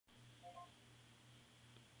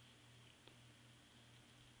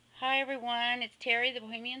Hi everyone, it's Terry, the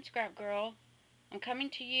Bohemian Scrap Girl. I'm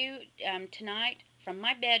coming to you tonight from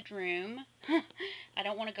my bedroom. I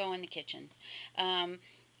don't want to go in the kitchen. Um,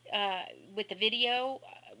 uh, with the video,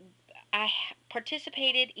 I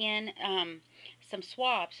participated in some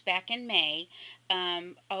swaps back in May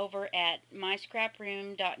over at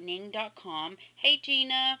myscraproom.ning.com. Hey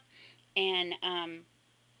Gina, and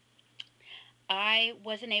I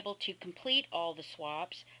wasn't able to complete all the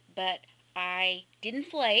swaps, but I didn't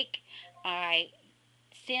flake. I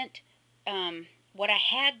sent what I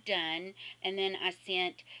had done, and then I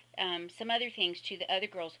sent some other things to the other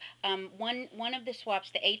girls. One of the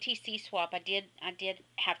swaps, the ATC swap, I did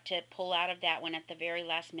have to pull out of that one at the very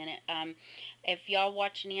last minute. If y'all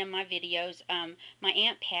watch any of my videos, my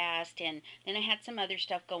aunt passed, and then I had some other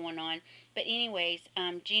stuff going on. But anyways,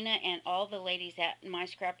 Gina and all the ladies at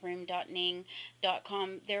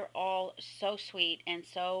myscraproom.ning.com, they're all so sweet and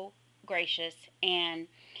so gracious. And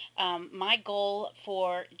my goal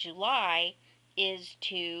for July is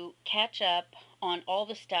to catch up on all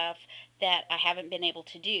the stuff that I haven't been able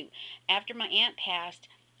to do. After my aunt passed,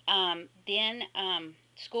 then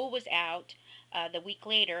school was out the week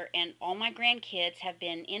later, and all my grandkids have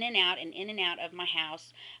been in and out and in and out of my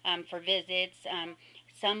house for visits.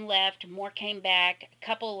 Some left, more came back, a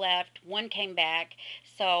couple left, one came back.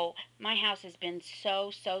 So my house has been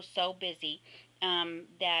so busy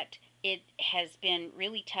that it has been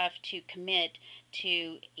really tough to commit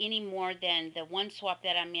to any more than the one swap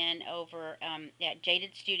that I'm in over at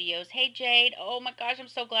Jaded Studios. Hey Jade, oh my gosh, I'm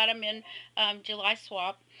so glad I'm in July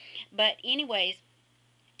swap. But anyways,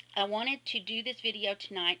 I wanted to do this video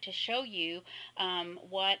tonight to show you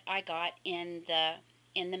what I got in the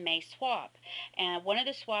May swap. And one of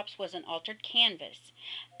the swaps was an altered canvas,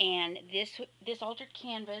 and this altered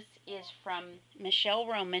canvas is from Michelle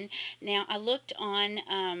Roman. Now I looked on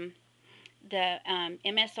the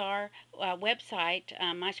MSR website,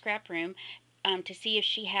 My Scrap Room, to see if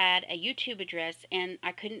she had a YouTube address, and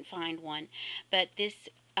I couldn't find one. But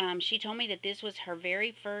she told me that this was her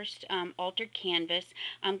very first altered canvas.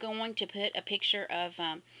 I'm going to put a picture of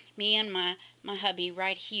me and my hubby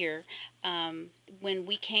right here. When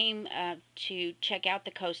we came to check out the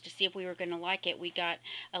coast to see if we were going to like it, we got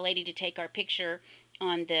a lady to take our picture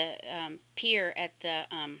on the pier at the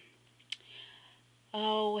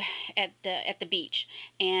at the beach,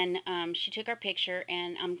 and she took our picture,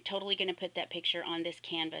 and I'm totally going to put that picture on this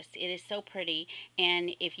canvas. It is so pretty,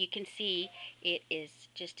 and if you can see, it is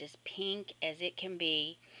just as pink as it can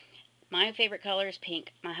be. My favorite color is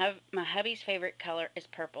pink. My hubby's favorite color is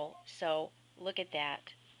purple. So look at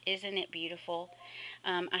that. Isn't it beautiful?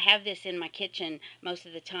 I have this in my kitchen most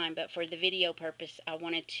of the time, but for the video purpose, I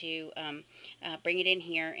wanted to bring it in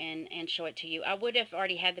here and show it to you. I would have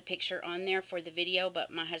already had the picture on there for the video, but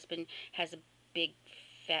my husband has a big,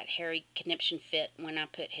 fat, hairy conniption fit when I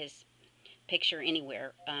put his picture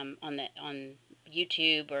anywhere on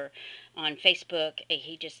YouTube or on Facebook.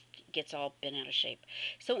 He just gets all bent out of shape.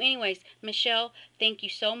 So anyways, Michelle, thank you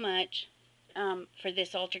so much for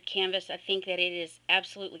this altered canvas. I think that it is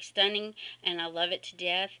absolutely stunning, and I love it to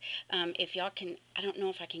death. If y'all can, I don't know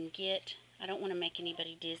if I can get, I don't want to make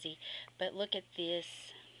anybody dizzy, but look at these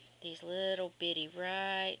little bitty,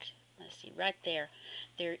 let's see, right there.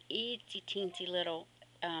 They're itsy teensy little,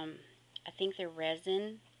 I think they're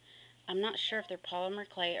resin. I'm not sure if they're polymer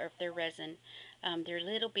clay or if they're resin. They're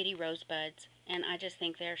little bitty rosebuds, and I just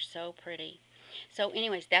think they're so pretty. So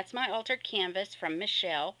anyways, that's my altered canvas from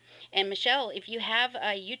Michelle. And Michelle, if you have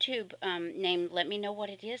a YouTube name, let me know what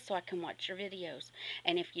it is so I can watch your videos.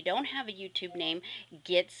 And if you don't have a YouTube name,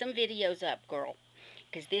 get some videos up, girl,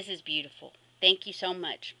 because this is beautiful. Thank you so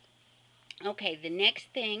much. Okay, the next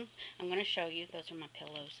thing I'm going to show you, those are my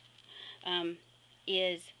pillows,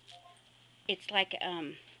 is it's like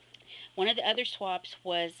one of the other swaps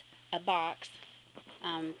was a box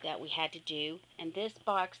that we had to do, and this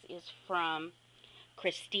box is from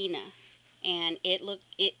Christina, and it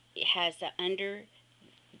has an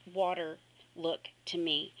underwater look to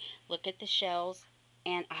me. Look at the shells,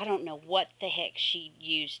 and I don't know what the heck she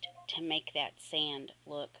used to make that sand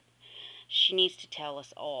look. She needs to tell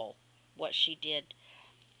us all what she did.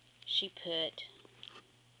 She put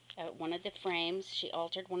one of the frames, she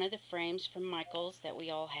altered one of the frames from Michael's that we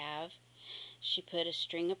all have. She put a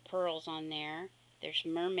string of pearls on there. There's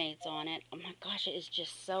mermaids on it. Oh my gosh, it is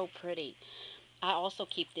just so pretty. I also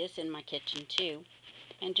keep this in my kitchen too.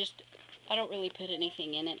 And I don't really put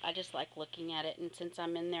anything in it. I just like looking at it. And since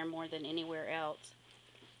I'm in there more than anywhere else,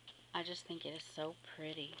 I just think it is so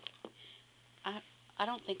pretty. I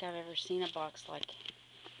don't think I've ever seen a box like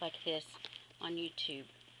this on YouTube.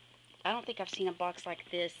 I don't think I've seen a box like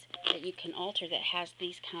this that you can alter that has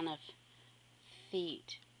these kind of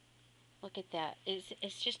feet. Look at that.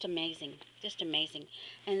 It's just amazing. Just amazing.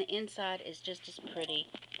 And the inside is just as pretty.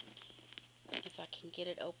 If I can get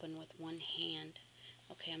it open with one hand.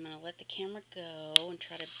 Okay, I'm going to let the camera go and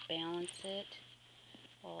try to balance it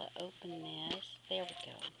while I open this. There we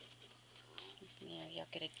go. There, y'all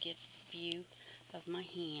get a good view of my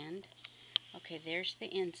hand. Okay, there's the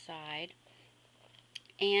inside.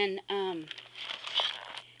 And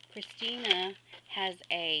Christina has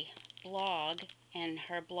a blog, and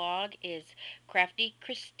her blog is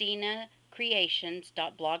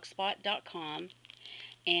craftychristinacreations.blogspot.com.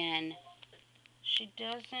 And she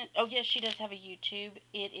doesn't, oh yes, she does have a YouTube.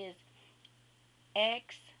 It is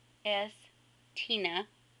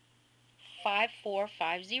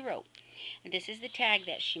xstina5450. And this is the tag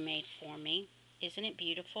that she made for me. Isn't it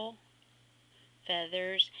beautiful?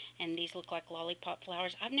 Feathers, and these look like lollipop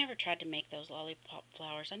flowers. I've never tried to make those lollipop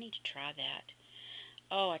flowers. I need to try that.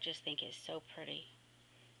 Oh, I just think it's so pretty.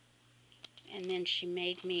 And then she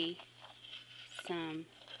made me some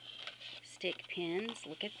stick pins.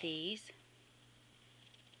 Look at these.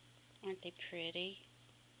 Aren't they pretty?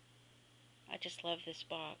 I just love this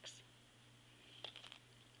box.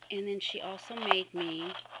 And then she also made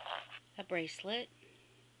me a bracelet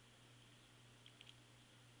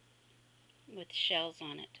with shells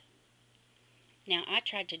on it. Now, I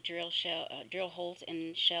tried to drill holes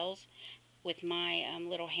in shells with my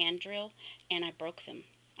little hand drill, and I broke them.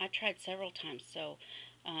 I tried several times, so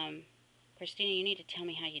Christina, you need to tell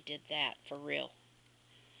me how you did that for real.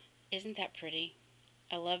 Isn't that pretty?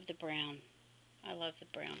 I love the brown. I love the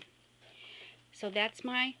brown. So that's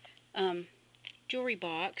my jewelry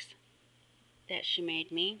box that she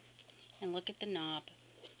made me. And look at the knob.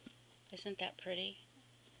 Isn't that pretty?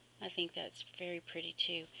 I think that's very pretty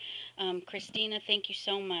too. Christina, thank you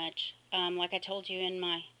so much. Like I told you in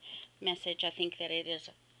my message, I think that it is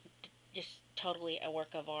just totally a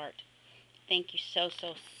work of art. Thank you so,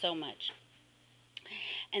 so, so much.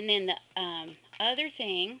 And then the other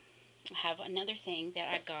thing, I have another thing that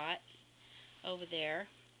I got over there.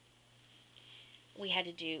 We had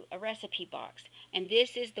to do a recipe box. And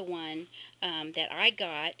this is the one that I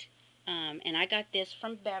got. And I got this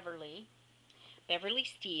from Beverly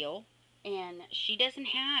Steele. And she doesn't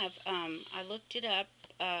have, I looked it up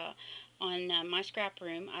on My Scrap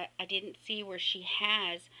Room. I didn't see where she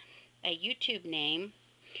has a YouTube name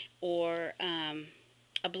or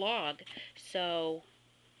a blog. So,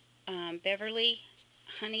 Beverly,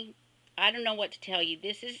 honey, I don't know what to tell you.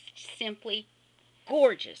 This is simply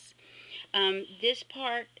gorgeous. This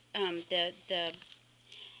part, at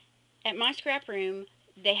My Scrap Room,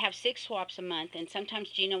 they have 6 swaps a month, and sometimes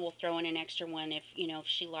Gina will throw in an extra one if, if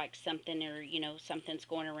she likes something, or, something's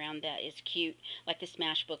going around that is cute, like the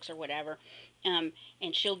Smash books or whatever, and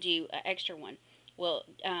she'll do an extra one. Well,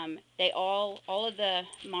 they all of the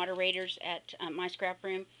moderators at My Scrap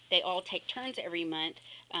Room, they all take turns every month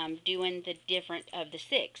doing the different of the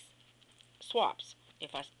 6 swaps,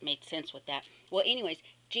 if I made sense with that. Well, anyways,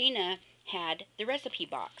 Gina had the recipe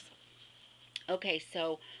box. Okay,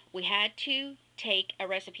 so we had to take a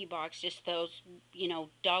recipe box, just those,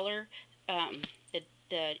 dollar,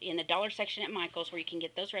 in the dollar section at Michael's where you can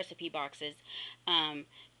get those recipe boxes.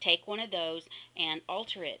 Take one of those and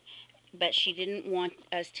alter it. But she didn't want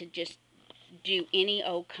us to just do any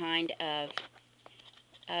old kind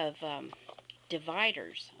of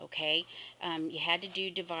dividers, okay? You had to do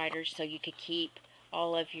dividers so you could keep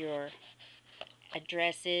all of your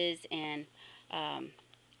addresses and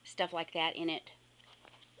stuff like that in it.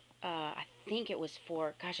 I think it was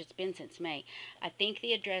for, gosh, it's been since May. I think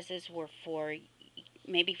the addresses were for,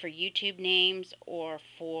 maybe for YouTube names or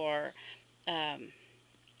for, oh,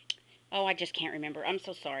 I just can't remember. I'm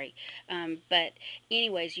so sorry. But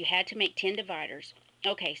anyways, you had to make 10 dividers.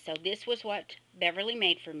 Okay, so this was what Beverly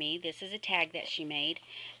made for me. This is a tag that she made.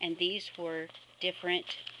 And these were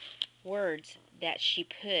different words that she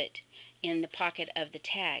put in the pocket of the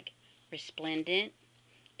tag. Resplendent,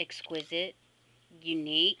 exquisite,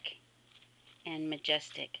 unique, and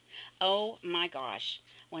majestic. Oh my gosh.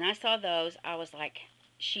 When I saw those, I was like,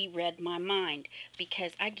 she read my mind.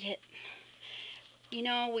 Because I get,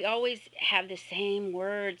 we always have the same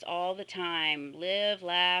words all the time. Live,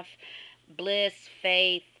 laugh, bliss,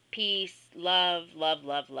 faith, peace, love, love,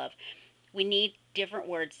 love, love. We need different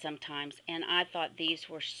words sometimes, and I thought these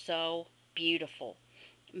were so beautiful.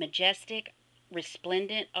 Majestic,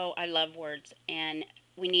 resplendent. Oh, I love words, and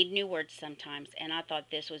we need new words sometimes, and I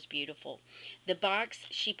thought this was beautiful. The box,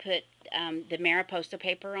 she put the Mariposa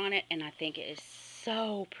paper on it, and I think it is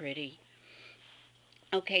so pretty.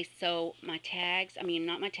 Okay, so my tags, I mean,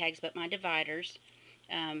 not my tags, but my dividers,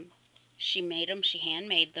 um, she made them, she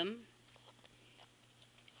handmade them,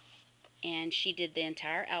 and she did the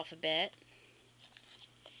entire alphabet.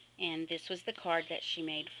 And this was the card that she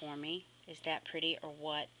made for me. Is that pretty or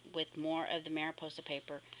what? With more of the Mariposa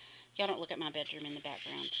paper. Y'all don't look at my bedroom in the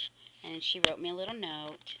background. And she wrote me a little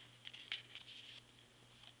note.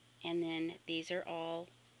 And then these are all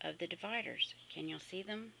of the dividers. Can y'all see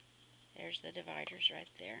them? There's the dividers right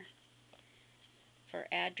there. For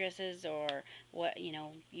addresses or what,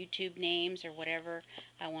 YouTube names or whatever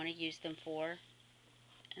I want to use them for.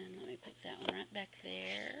 And let me put that one right back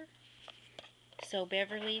there. So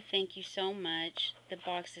Beverly, thank you so much. The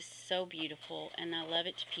box is so beautiful and I love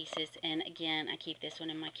it to pieces. And again, I keep this one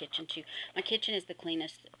in my kitchen too. My kitchen is the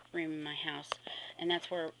cleanest room in my house, and that's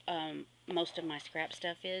where most of my scrap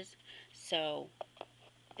stuff is. So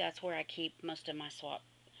that's where I keep most of my swap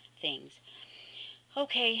things.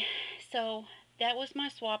 Okay, so that was my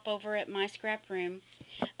swap over at my scrap room.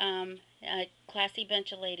 A classy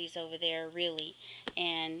bunch of ladies over there, really.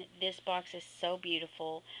 And this box is so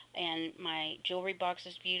beautiful. And my jewelry box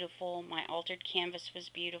is beautiful. My altered canvas was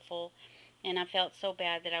beautiful. And I felt so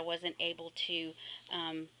bad that I wasn't able to,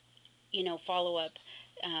 um, follow up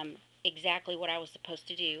exactly what I was supposed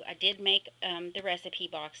to do. I did make the recipe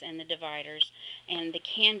box and the dividers. And the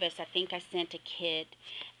canvas, I think I sent a kit.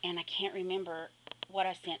 And I can't remember what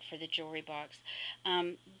I sent for the jewelry box.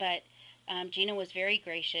 But Gina was very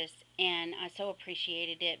gracious, and I so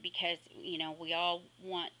appreciated it because, we all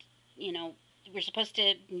want, you know, we're supposed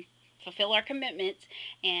to fulfill our commitments.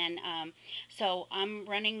 And so I'm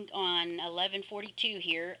running on 11:42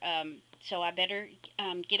 here. So I better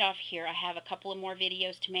get off here. I have a couple of more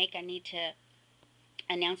videos to make. I need to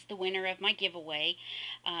announce the winner of my giveaway.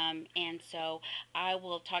 And so I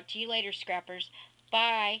will talk to you later, scrappers.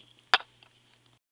 Bye.